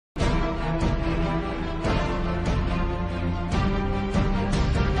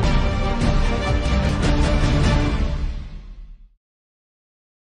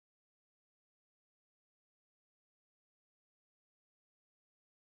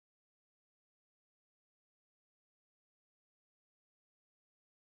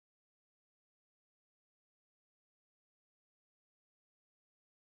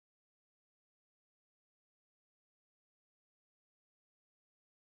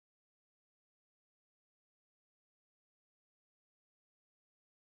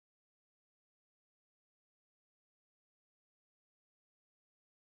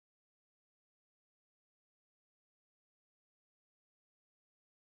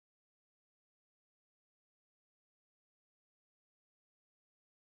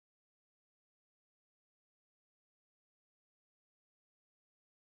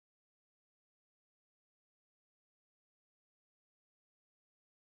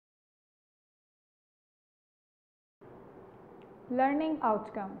Learning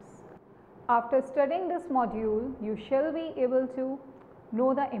outcomes. After studying this module, you shall be able to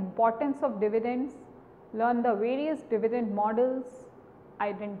know the importance of dividends, learn the various dividend models,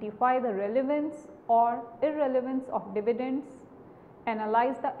 identify the relevance or irrelevance of dividends,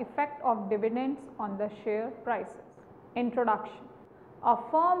 analyze the effect of dividends on the share prices. Introduction. A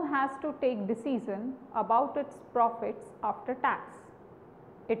firm has to take decision about its profits after tax.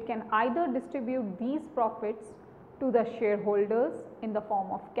 It can either distribute these profits to the shareholders in the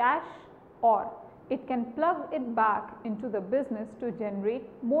form of cash, or it can plug it back into the business to generate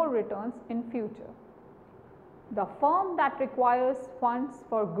more returns in future. The firm that requires funds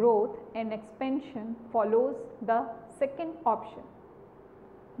for growth and expansion follows the second option.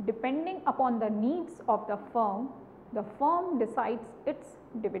 Depending upon the needs of the firm decides its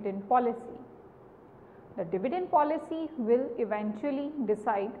dividend policy. The dividend policy will eventually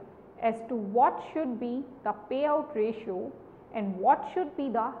decide as to what should be the payout ratio and what should be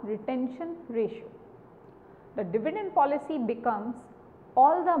the retention ratio. The dividend policy becomes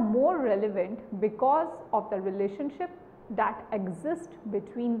all the more relevant because of the relationship that exists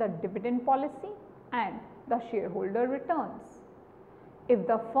between the dividend policy and the shareholder returns. If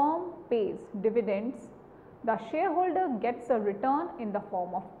the firm pays dividends, the shareholder gets a return in the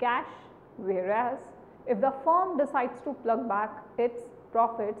form of cash, whereas if the firm decides to plug back its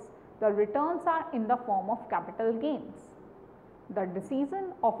profits, the returns are in the form of capital gains. The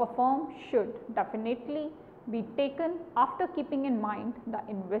decision of a firm should definitely be taken after keeping in mind the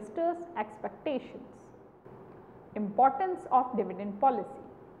investors' expectations. Importance of dividend policy.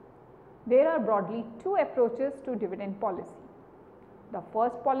 There are broadly two approaches to dividend policy. The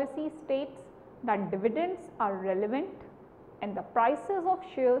first policy states that dividends are relevant and the prices of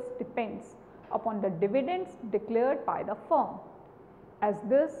shares depends upon the dividends declared by the firm, as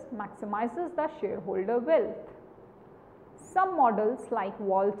this maximizes the shareholder wealth. Some models like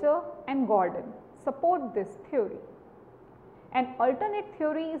Walter and Gordon support this theory. An alternate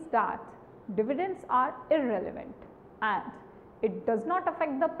theory is that dividends are irrelevant and it does not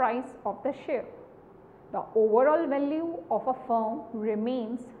affect the price of the share. The overall value of a firm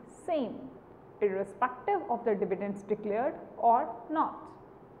remains same irrespective of the dividends declared or not.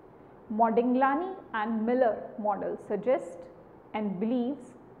 Modigliani and Miller model suggest and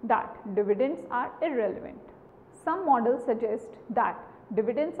believes that dividends are irrelevant. Some models suggest that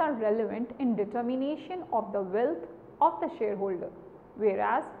dividends are relevant in determination of the wealth of the shareholder,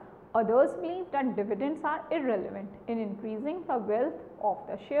 whereas others believe that dividends are irrelevant in increasing the wealth of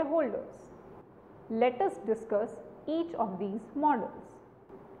the shareholders. Let us discuss each of these models.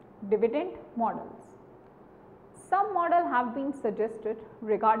 Dividend models. Some models have been suggested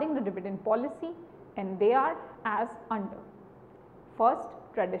regarding the dividend policy and they are as under. First,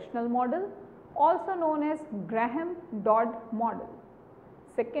 traditional model, also known as Graham-Dodd model.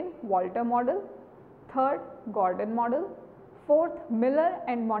 Second, Walter model. Third, Gordon model. Fourth, Miller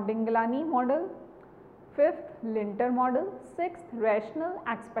and Modigliani model. Fifth, Linter model. Sixth, rational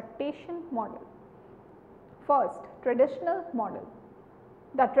expectation model. First, traditional model.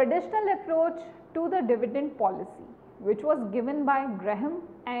 The traditional approach to the dividend policy, which was given by Graham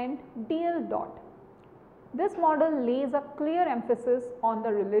and D.L. Dodd. This model lays a clear emphasis on the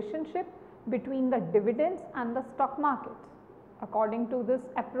relationship between the dividends and the stock market. According to this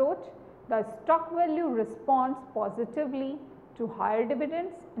approach, the stock value responds positively to higher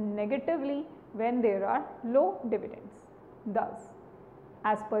dividends and negatively when there are low dividends. Thus,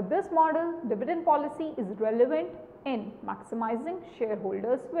 as per this model, dividend policy is relevant in maximizing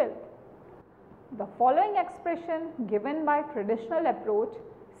shareholders' wealth. The following expression given by traditional approach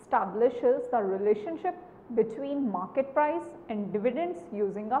establishes the relationship between market price and dividends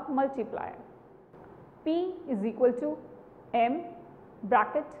using a multiplier. P is equal to M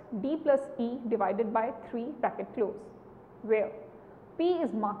bracket D plus E divided by 3 bracket close, where P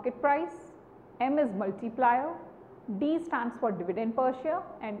is market price, M is multiplier, D stands for dividend per share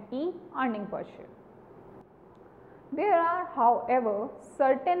and E earning per share. There are, however,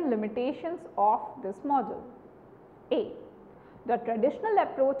 certain limitations of this model. A. The traditional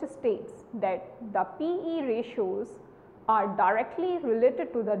approach states that the PE ratios are directly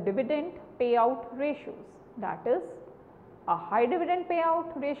related to the dividend payout ratios. That is, a high dividend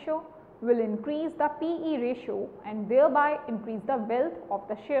payout ratio will increase the PE ratio and thereby increase the wealth of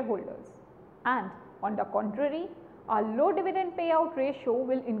the shareholders. And on the contrary, a low dividend payout ratio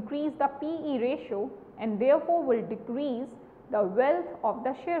will increase the PE ratio and therefore will decrease the wealth of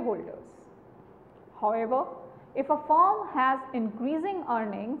the shareholders. However, if a firm has increasing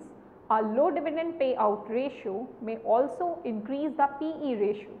earnings, a low dividend payout ratio may also increase the PE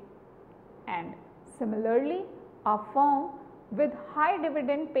ratio. And similarly, a firm with high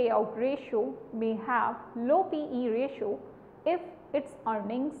dividend payout ratio may have low PE ratio if its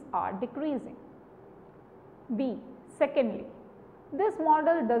earnings are decreasing. B. Secondly, this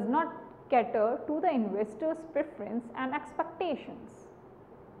model does not cater to the investor's preference and expectations.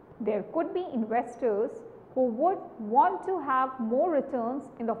 There could be investors who would want to have more returns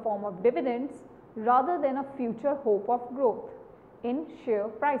in the form of dividends rather than a future hope of growth in share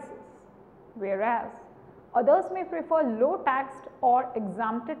prices, whereas others may prefer low taxed or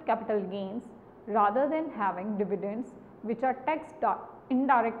exempted capital gains rather than having dividends which are taxed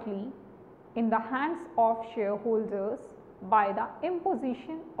indirectly in the hands of shareholders by the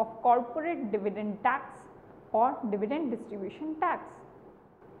imposition of corporate dividend tax or dividend distribution tax.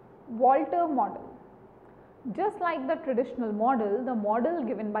 Walter model. Just like the traditional model, the model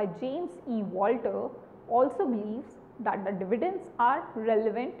given by James E. Walter also believes that the dividends are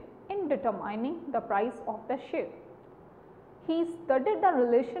relevant in determining the price of the share. He studied the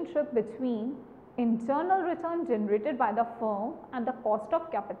relationship between internal return generated by the firm and the cost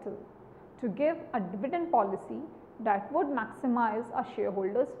of capital to give a dividend policy that would maximize a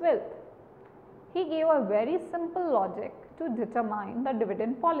shareholder's wealth. He gave a very simple logic to determine the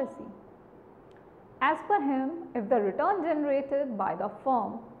dividend policy. As per him, if the return generated by the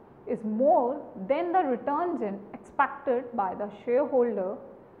firm is more than the return expected by the shareholder,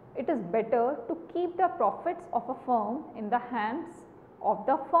 it is better to keep the profits of a firm in the hands of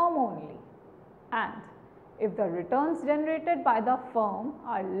the firm only. And if the returns generated by the firm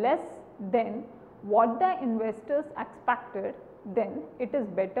are less than what the investors expected, then it is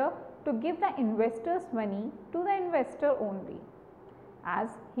better to give the investors money to the investor only, as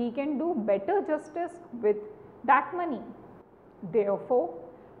he can do better justice with that money. Therefore,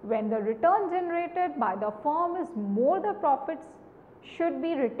 when the return generated by the firm is more, the profits should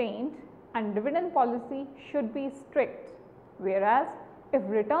be retained and dividend policy should be strict, whereas if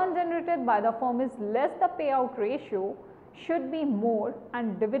return generated by the firm is less, the payout ratio should be more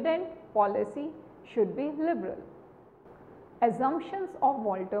and dividend policy should be liberal. Assumptions of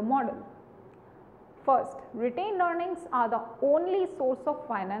Walter model. First, retained earnings are the only source of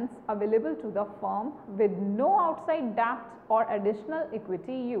finance available to the firm with no outside debt or additional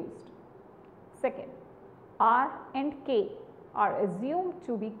equity used. Second, R and K are assumed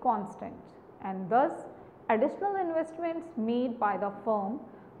to be constant, and thus additional investments made by the firm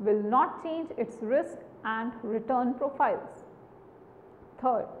will not change its risk and return profiles.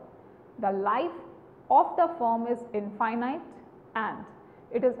 Third, the life of the firm is infinite and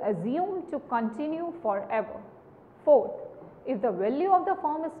it is assumed to continue forever. Fourth, if the value of the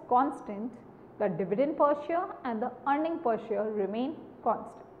firm is constant, the dividend per share and the earning per share remain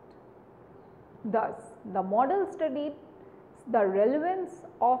constant. Thus, the model studied the relevance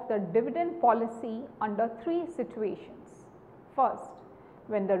of the dividend policy under three situations. First,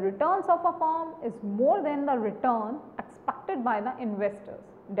 when the returns of a firm is more than the return expected by the investors,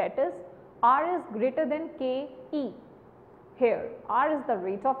 that is, R is greater than KE. Here, R is the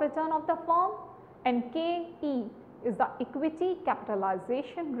rate of return of the firm and KE is the equity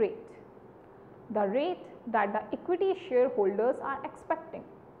capitalization rate, the rate that the equity shareholders are expecting.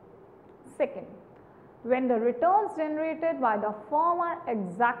 Second, when the returns generated by the firm are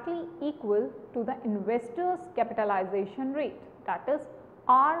exactly equal to the investor's capitalization rate, that is,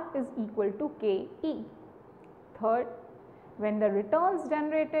 R is equal to KE. Third, when the returns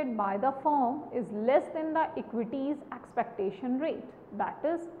generated by the firm is less than the equity's expectation rate, that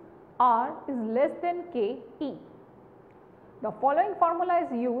is, R is less than KE. The following formula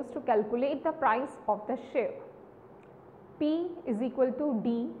is used to calculate the price of the share. P is equal to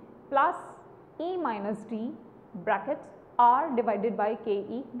D plus E minus D bracket R divided by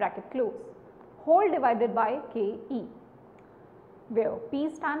KE bracket close, whole divided by KE, where P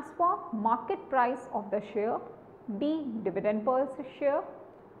stands for market price of the share, D dividend per share,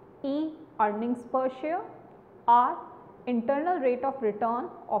 E earnings per share, R internal rate of return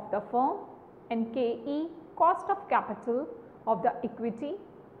of the firm, and KE cost of capital of the equity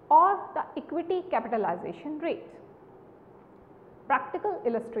or the equity capitalization rate. Practical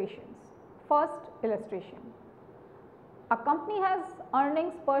illustrations. First illustration. A company has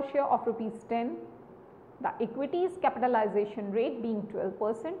earnings per share of rupees 10, the equity's capitalization rate being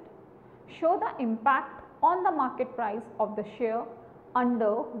 12%. Show the impact on the market price of the share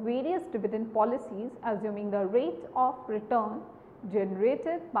under various dividend policies, assuming the rate of return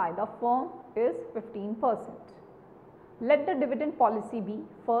generated by the firm is 15%. Let the dividend policy be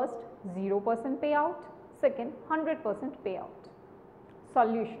first 0% payout, second 100% payout.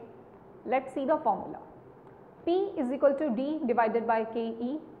 Solution. Let's see the formula. P is equal to D divided by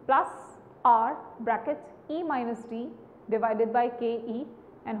KE plus R bracket E minus D divided by KE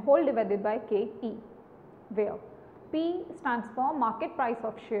and whole divided by KE, where P stands for market price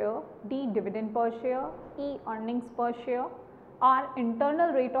of share, D dividend per share, E earnings per share, R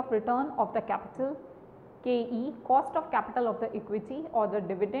internal rate of return of the capital, KE cost of capital of the equity or the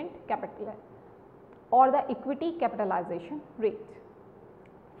dividend capital or the equity capitalization rate.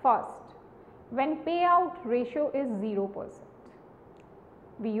 First, when payout ratio is 0%,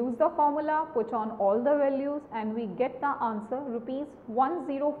 we use the formula, put on all the values and we get the answer rupees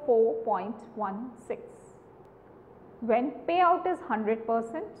 104.16. When payout is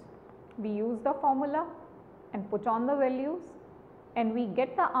 100%, we use the formula and put on the values and we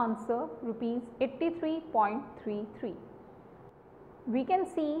get the answer rupees 83.33. We can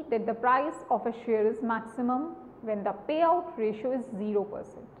see that the price of a share is maximum when the payout ratio is 0%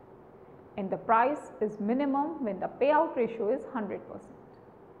 and the price is minimum when the payout ratio is 100%.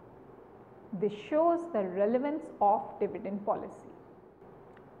 This shows the relevance of dividend policy.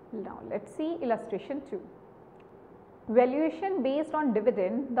 Now let us see illustration 2. Valuation based on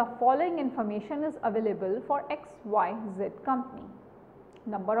dividend, the following information is available for XYZ company.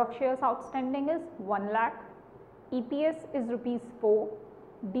 Number of shares outstanding is 1 lakh, EPS is rupees 4,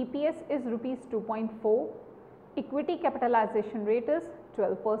 DPS is rupees 2.4, equity capitalization rate is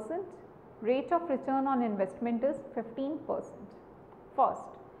 12%, rate of return on investment is 15%. First,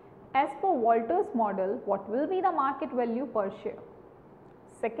 as per Walter's model, what will be the market value per share?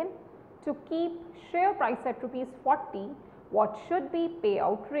 Second, to keep share price at rupees 40, what should be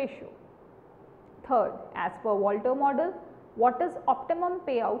payout ratio? Third, as per Walter model, what is optimum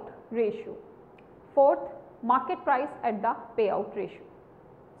payout ratio? Fourth, market price at the payout ratio.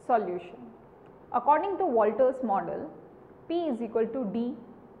 Solution. According to Walter's model, P is equal to D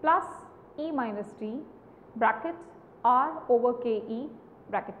plus E minus D bracket R over KE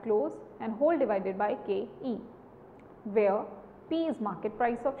bracket close and whole divided by KE, where P is market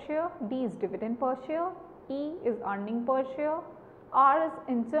price of share, D is dividend per share, E is earning per share, R is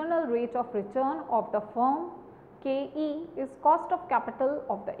internal rate of return of the firm, KE is cost of capital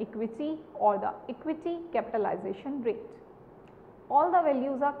of the equity or the equity capitalization rate. All the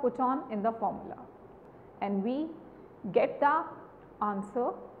values are put on in the formula and we get the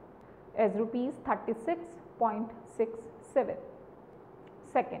answer as rupees 36.67.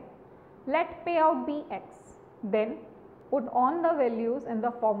 Second, let payout be X, then put on the values in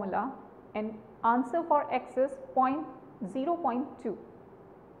the formula and answer for X is 0.2.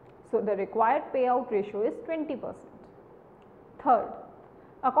 So, the required payout ratio is 20%. Third,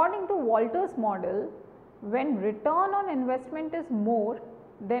 according to Walter's model, when return on investment is more,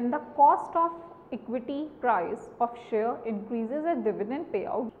 then the cost of equity price of share increases as dividend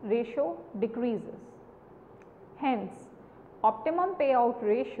payout ratio decreases. Hence, optimum payout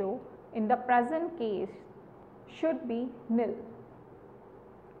ratio in the present case should be nil.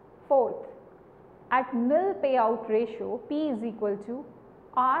 Fourth, at nil payout ratio, P is equal to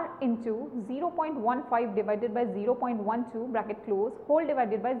R into 0.15 divided by 0.12 bracket close whole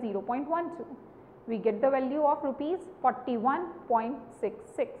divided by 0.12. We get the value of rupees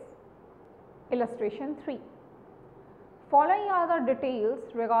 41.66. Illustration 3. Following are the details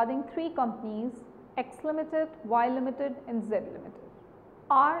regarding three companies X Limited, Y Limited and Z Limited.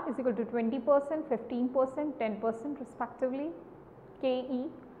 R is equal to 20%, 15%, 10% respectively. KE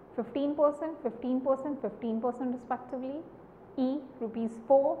 15%, 15%, 15% respectively. E rupees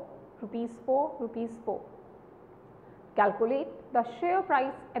 4, rupees 4, rupees 4. Calculate the share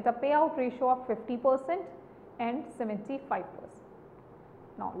price at a payout ratio of 50% and 75%.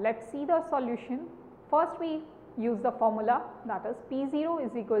 Now let us see the solution. First we use the formula, that is P0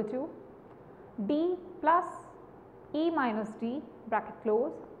 is equal to D plus E minus D bracket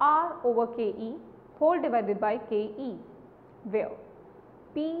close R over KE whole divided by KE, where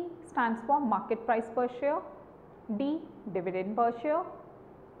P stands for market price per share, D dividend per share,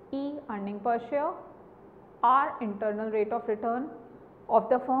 E earning per share, R internal rate of return of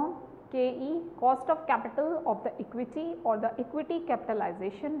the firm, KE cost of capital of the equity or the equity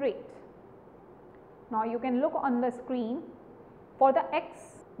capitalization rate. Now you can look on the screen for the X,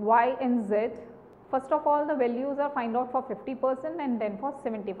 Y and Z. First of all, the values are find out for 50% and then for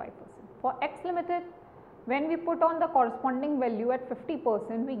 75%. For X Limited, when we put on the corresponding value at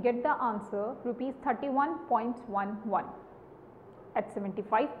 50%, we get the answer rupees 31.11. At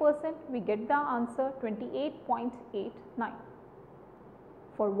 75%, we get the answer 28.89.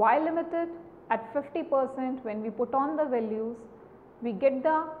 For Y Limited, at 50%, when we put on the values, we get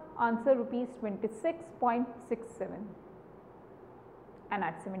the answer rupees 26.67. And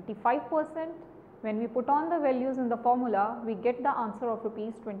at 75%, when we put on the values in the formula, we get the answer of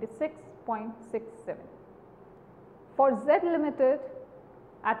rupees 26.67. For Z Limited,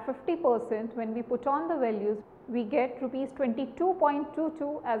 at 50%, when we put on the values, we get rupees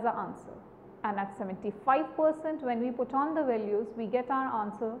 22.22 as the answer, and at 75%, when we put on the values, we get our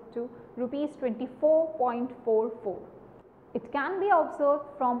answer to rupees 24.44. It can be observed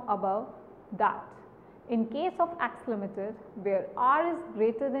from above that in case of X Limited, where R is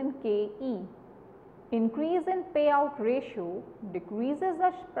greater than KE, increase in payout ratio decreases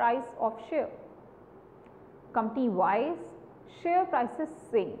the price of share. Company Y's share price is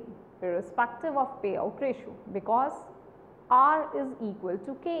same irrespective of payout ratio because R is equal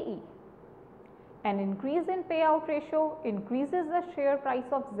to KE. An increase in payout ratio increases the share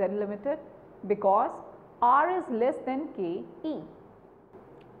price of Z Limited because R is less than KE.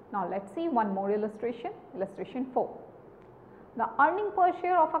 Now let us see one more illustration, illustration 4. The earning per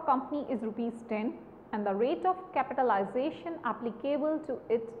share of a company is rupees 10 and the rate of capitalization applicable to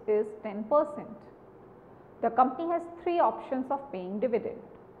it is 10%. The company has three options of paying dividend.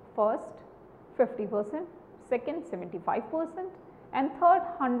 First, 50%, second 75% and third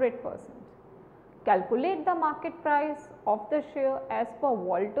 100%. Calculate the market price of the share as per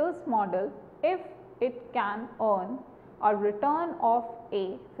Walter's model if it can earn a return of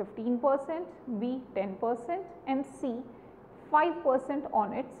A 15%, B 10% and C 5%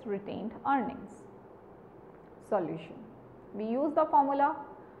 on its retained earnings. Solution. We use the formula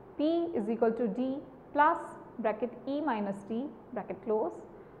P is equal to D plus bracket E minus T bracket close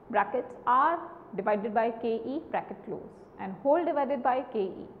bracket R divided by KE bracket close and whole divided by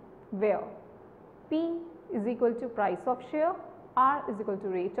KE, where P is equal to price of share, R is equal to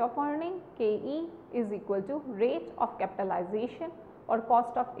rate of earning, KE is equal to rate of capitalization or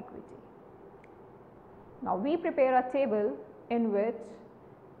cost of equity. Now we prepare a table in which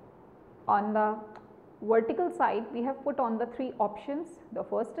on the vertical side we have put on the three options. The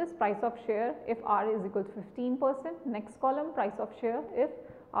first is price of share if R is equal to 15%, next column price of share if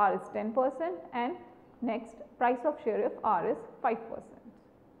R is 10% and next price of share if R is 5%.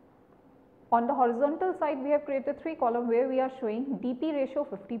 On the horizontal side we have created three columns where we are showing DP ratio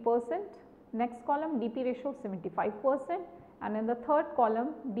 50%, next column DP ratio 75% and in the third column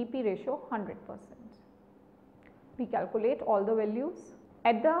DP ratio 100%. We calculate all the values.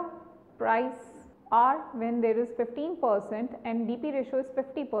 At the price R when there is 15% and DP ratio is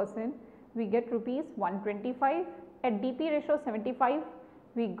 50%, we get rupees 125. At DP ratio 75,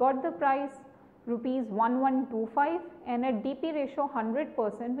 we got the price rupees 1125 and at DP ratio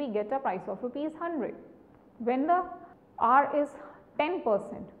 100% we get a price of rupees 100. When the R is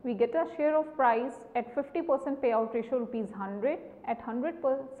 10%, we get a share of price at 50% payout ratio rupees 100, at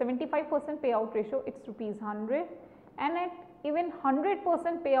 75% payout ratio it's rupees 100 and at even 100%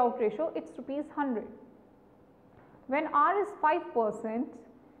 payout ratio it's rupees 100. When R is 5%,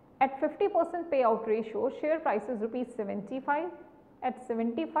 at 50% payout ratio share price is rupees 75, at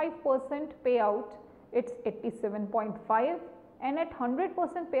 75% payout it's 87.5 and at 100%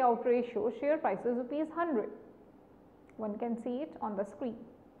 payout ratio share price is rupees 100. One can see it on the screen.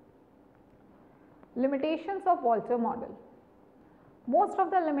 Limitations of Walter model. Most of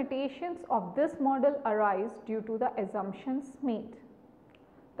the limitations of this model arise due to the assumptions made.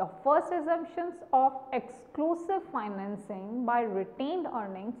 The first assumptions of exclusive financing by retained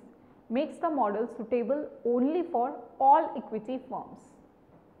earnings makes the model suitable only for all equity firms.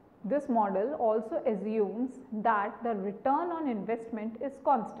 This model also assumes that the return on investment is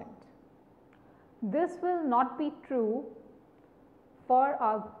constant. This will not be true for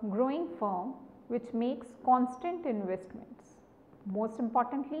a growing firm which makes constant investments. Most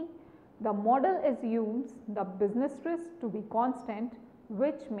importantly, the model assumes the business risk to be constant,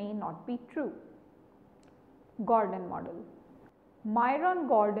 which may not be true. Gordon model. Myron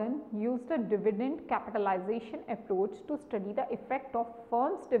Gordon used a dividend capitalization approach to study the effect of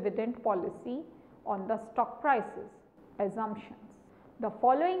firm's dividend policy on the stock prices. Assumptions. The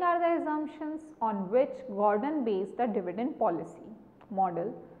following are the assumptions on which Gordon based the dividend policy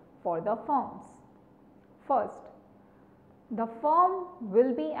model for the firms. First, the firm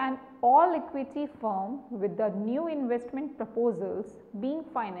will be an all equity firm with the new investment proposals being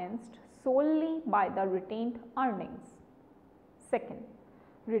financed solely by the retained earnings. Second,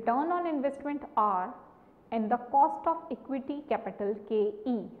 return on investment R and the cost of equity capital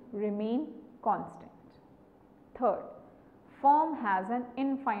KE remain constant. Third, firm has an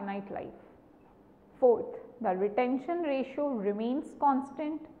infinite life. Fourth, the retention ratio remains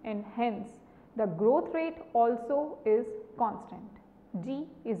constant and hence the growth rate also is constant. G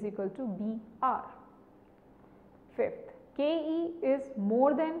is equal to BR. Fifth, KE is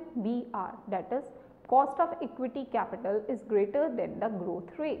more than BR, that is cost of equity capital is greater than the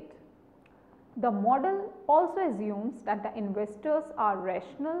growth rate. The model also assumes that the investors are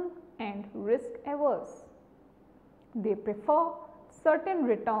rational and risk averse. They prefer certain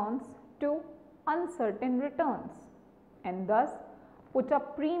returns to uncertain returns and thus put a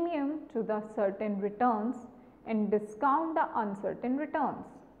premium to the certain returns and discount the uncertain returns.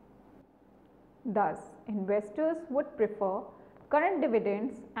 Thus, investors would prefer current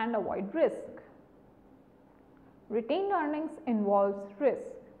dividends and avoid risk. Retained earnings involves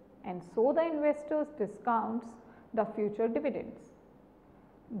risk, and so the investors discounts the future dividends.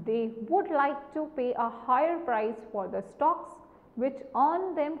 They would like to pay a higher price for the stocks which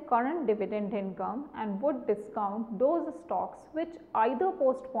earn them current dividend income and would discount those stocks which either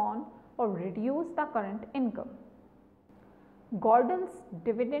postpone or reduce the current income. Gordon's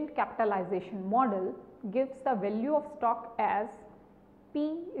dividend capitalization model gives the value of stock as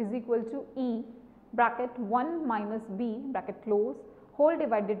P is equal to E bracket 1 minus B bracket close whole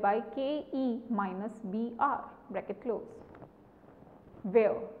divided by KE minus BR bracket close,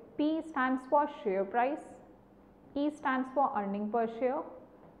 where P stands for share price, E stands for earning per share,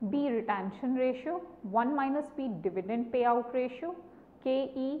 B retention ratio, 1 minus P dividend payout ratio,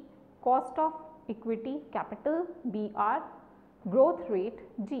 KE cost of equity capital, BR growth rate,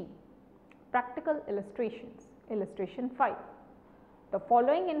 G. Practical illustrations. Illustration 5. The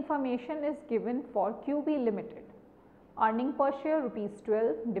following information is given for QB Limited. Earning per share rupees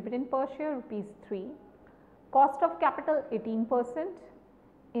 12, dividend per share rupees 3, cost of capital 18%,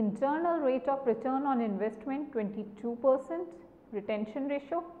 internal rate of return on investment 22%, retention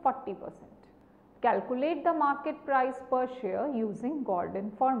ratio 40%. Calculate the market price per share using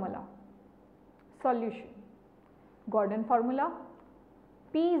Gordon formula. Solution. Gordon formula: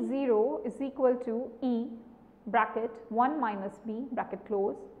 P0 is equal to E bracket 1 minus B bracket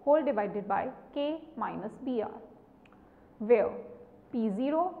close whole divided by K minus BR, where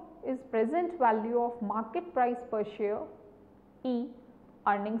P0 is present value of market price per share, E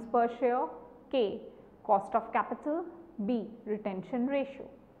earnings per share, K cost of capital, B retention ratio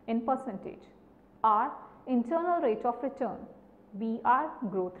in percentage, R internal rate of return, BR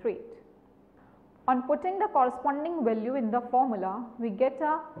growth rate. On putting the corresponding value in the formula, we get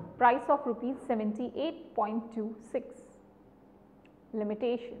a price of rupees 78.26.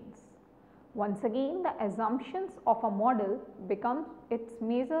 Limitations. Once again, the assumptions of a model become its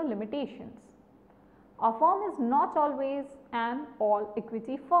major limitations. A firm is not always an all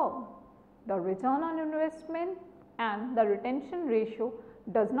equity firm. The return on investment and the retention ratio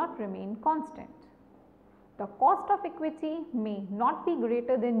does not remain constant. The cost of equity may not be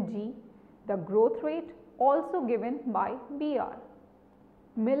greater than G, the growth rate also given by BR.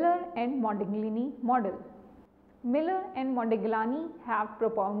 Miller and Modigliani model. Miller and Modigliani have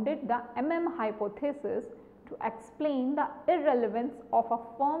propounded the hypothesis to explain the irrelevance of a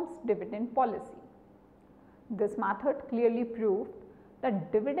firm's dividend policy. This method clearly proved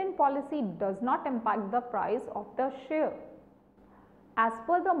that dividend policy does not impact the price of the share. As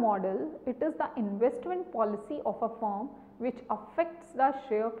per the model, it is the investment policy of a firm which affects the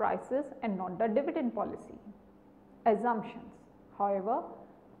share prices and not the dividend policy. Assumptions. However,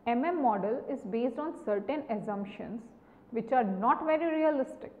 model is based on certain assumptions which are not very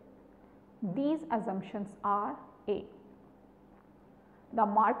realistic. These assumptions are: A. The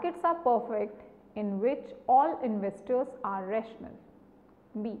markets are perfect in which all investors are rational.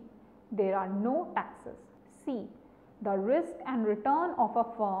 B. There are no taxes. C. The risk and return of a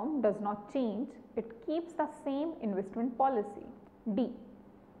firm does not change, it keeps the same investment policy. D.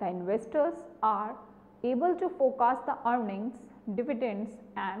 The investors are able to forecast the earnings, dividends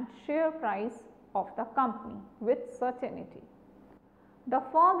and share price of the company with certainty. The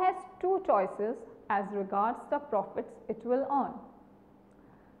firm has two choices as regards the profits it will earn.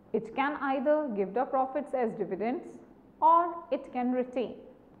 It can either give the profits as dividends or it can retain.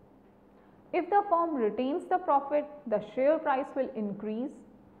 If the firm retains the profit, the share price will increase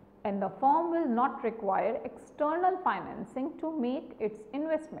and the firm will not require external financing to make its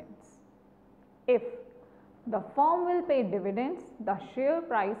investments. If the firm will pay dividends, the share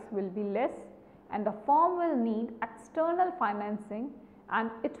price will be less and the firm will need external financing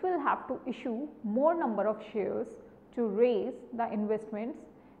and it will have to issue more number of shares to raise the investments,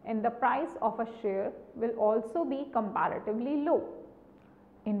 and the price of a share will also be comparatively low.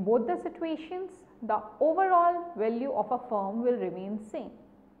 In both the situations, the overall value of a firm will remain same.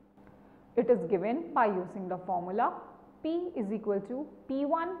 It is given by using the formula P is equal to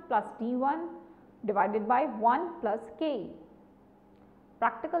P1 plus D1 divided by 1 plus KE.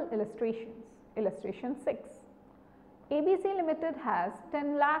 Practical illustrations. Illustration 6. ABC Limited has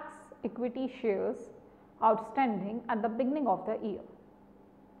 10 lakhs equity shares outstanding at the beginning of the year.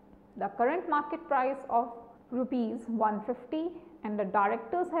 the current market price of rupees 150 and the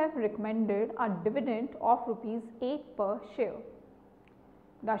directors have recommended a dividend of rupees 8 per share.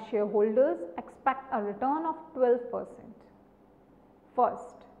 The shareholders expect a return of 12%.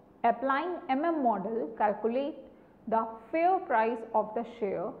 First, applying model, calculate the fair price of the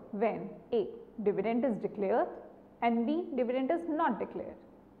share when A. Dividend is declared and B. Dividend is not declared.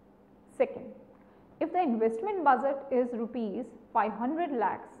 Second, if the investment budget is rupees 500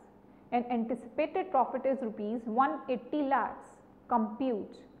 lakhs and anticipated profit is rupees 180 lakhs,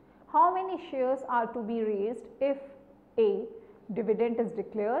 compute how many shares are to be raised if A. Dividend is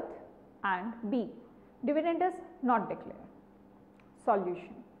declared and B. Dividend is not declared.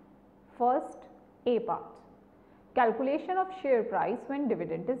 Solution. First, A part. Calculation of share price when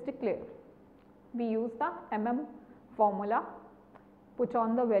dividend is declared. We use the formula, put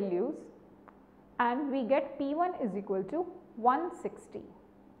on the values and we get P1 is equal to 160.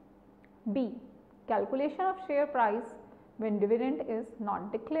 B. Calculation of share price when dividend is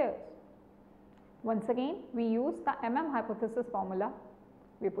not declared. Once again we use the hypothesis formula,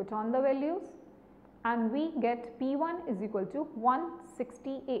 we put on the values and we get P1 is equal to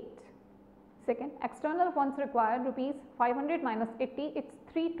 168. Second, external funds required rupees 500 minus 80, it is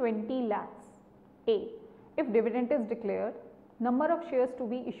 320 lakhs. A. If dividend is declared, number of shares to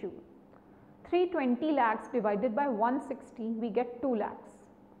be issued. 320 lakhs divided by 160, we get 2 lakhs.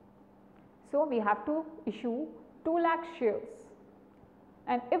 So, we have to issue 2 lakh shares.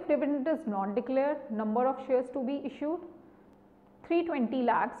 And if dividend is not declared, number of shares to be issued 320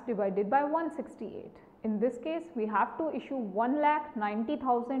 lakhs divided by 168. In this case, we have to issue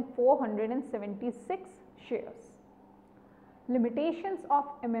 1,90,476 shares. Limitations of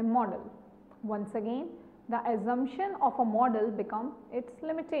model. Once again, the assumption of a model becomes its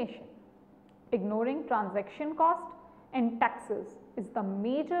limitation. Ignoring transaction cost and taxes is the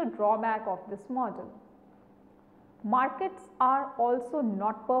major drawback of this model. Markets are also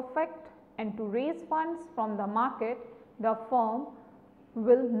not perfect, and to raise funds from the market, the firm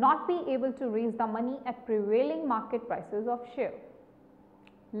will not be able to raise the money at prevailing market prices of share.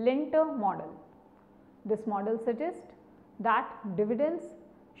 Linter model. This model suggests that dividends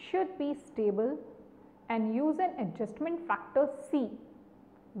should be stable and use an adjustment factor C,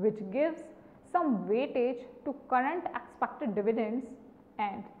 which gives some weightage to current expected dividends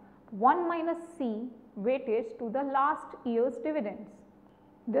and 1 minus C weightage to the last year's dividends.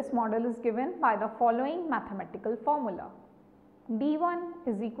 This model is given by the following mathematical formula. D1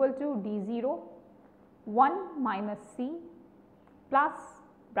 is equal to D0, 1 minus C plus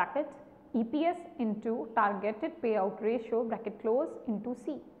bracket EPS into targeted payout ratio bracket close into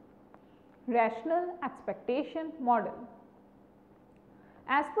C. Rational expectation model.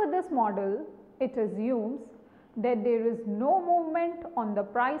 As per this model, it assumes that there is no movement on the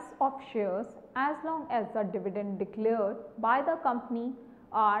price of shares as long as the dividend declared by the company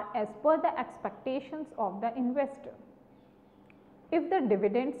are as per the expectations of the investor. If the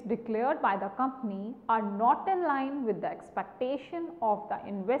dividends declared by the company are not in line with the expectation of the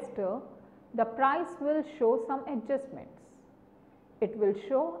investor, the price will show some adjustments. It will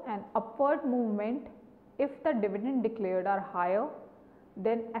show an upward movement if the dividend declared are higher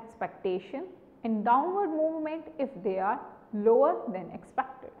than expectation and downward movement if they are lower than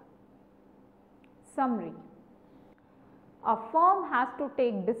expected. Summary. A firm has to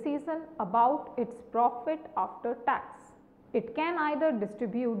take decision about its profit after tax. It can either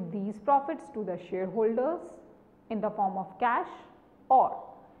distribute these profits to the shareholders in the form of cash, or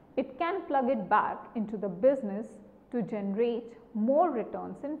it can plug it back into the business to generate more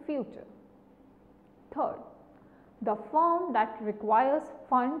returns in future. Third, the firm that requires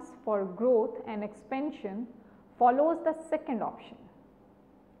funds for growth and expansion follows the second option.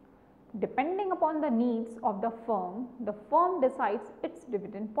 Depending upon the needs of the firm decides its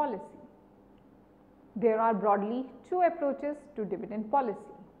dividend policy. There are broadly two approaches to dividend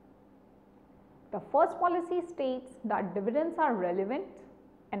policy. The first policy states that dividends are relevant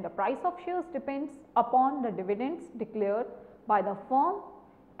and the price of shares depends upon the dividends declared by the firm,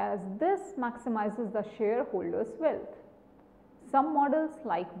 as this maximizes the shareholders' wealth. Some models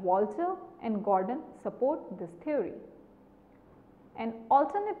like Walter and Gordon support this theory. An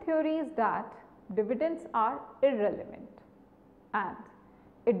alternate theory is that dividends are irrelevant and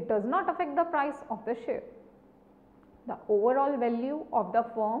it does not affect the price of the share. The overall value of the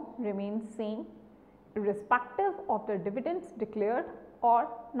firm remains same irrespective of the dividends declared or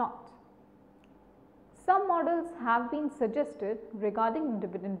not. Some models have been suggested regarding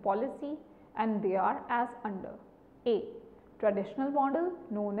dividend policy, and they are as under. A. Traditional model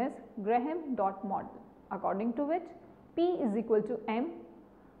known as Graham dot model, according to which P is equal to M,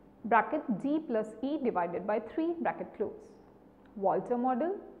 bracket D plus E divided by 3 bracket close. Walter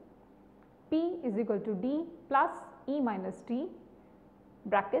model, P is equal to D plus E minus T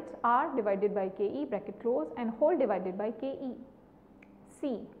bracket R divided by KE bracket close and whole divided by KE.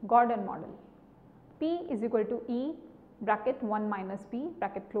 C. Gordon model, P is equal to E bracket 1 minus P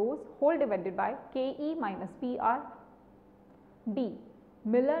bracket close whole divided by KE minus PR. D.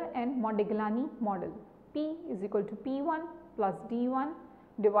 Miller and Modigliani model, P is equal to P1 plus D1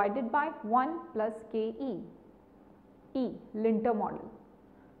 divided by 1 plus KE. E. Linter model,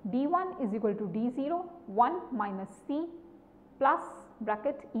 D1 is equal to D0 1 minus C plus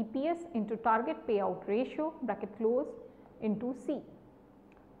bracket EPS into target payout ratio bracket close into C.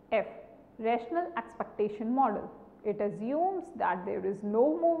 F. Rational expectation model, it assumes that there is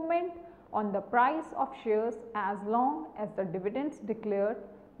no movement on the price of shares as long as the dividends declared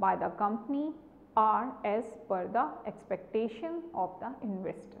by the company are as per the expectation of the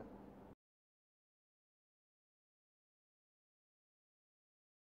investor.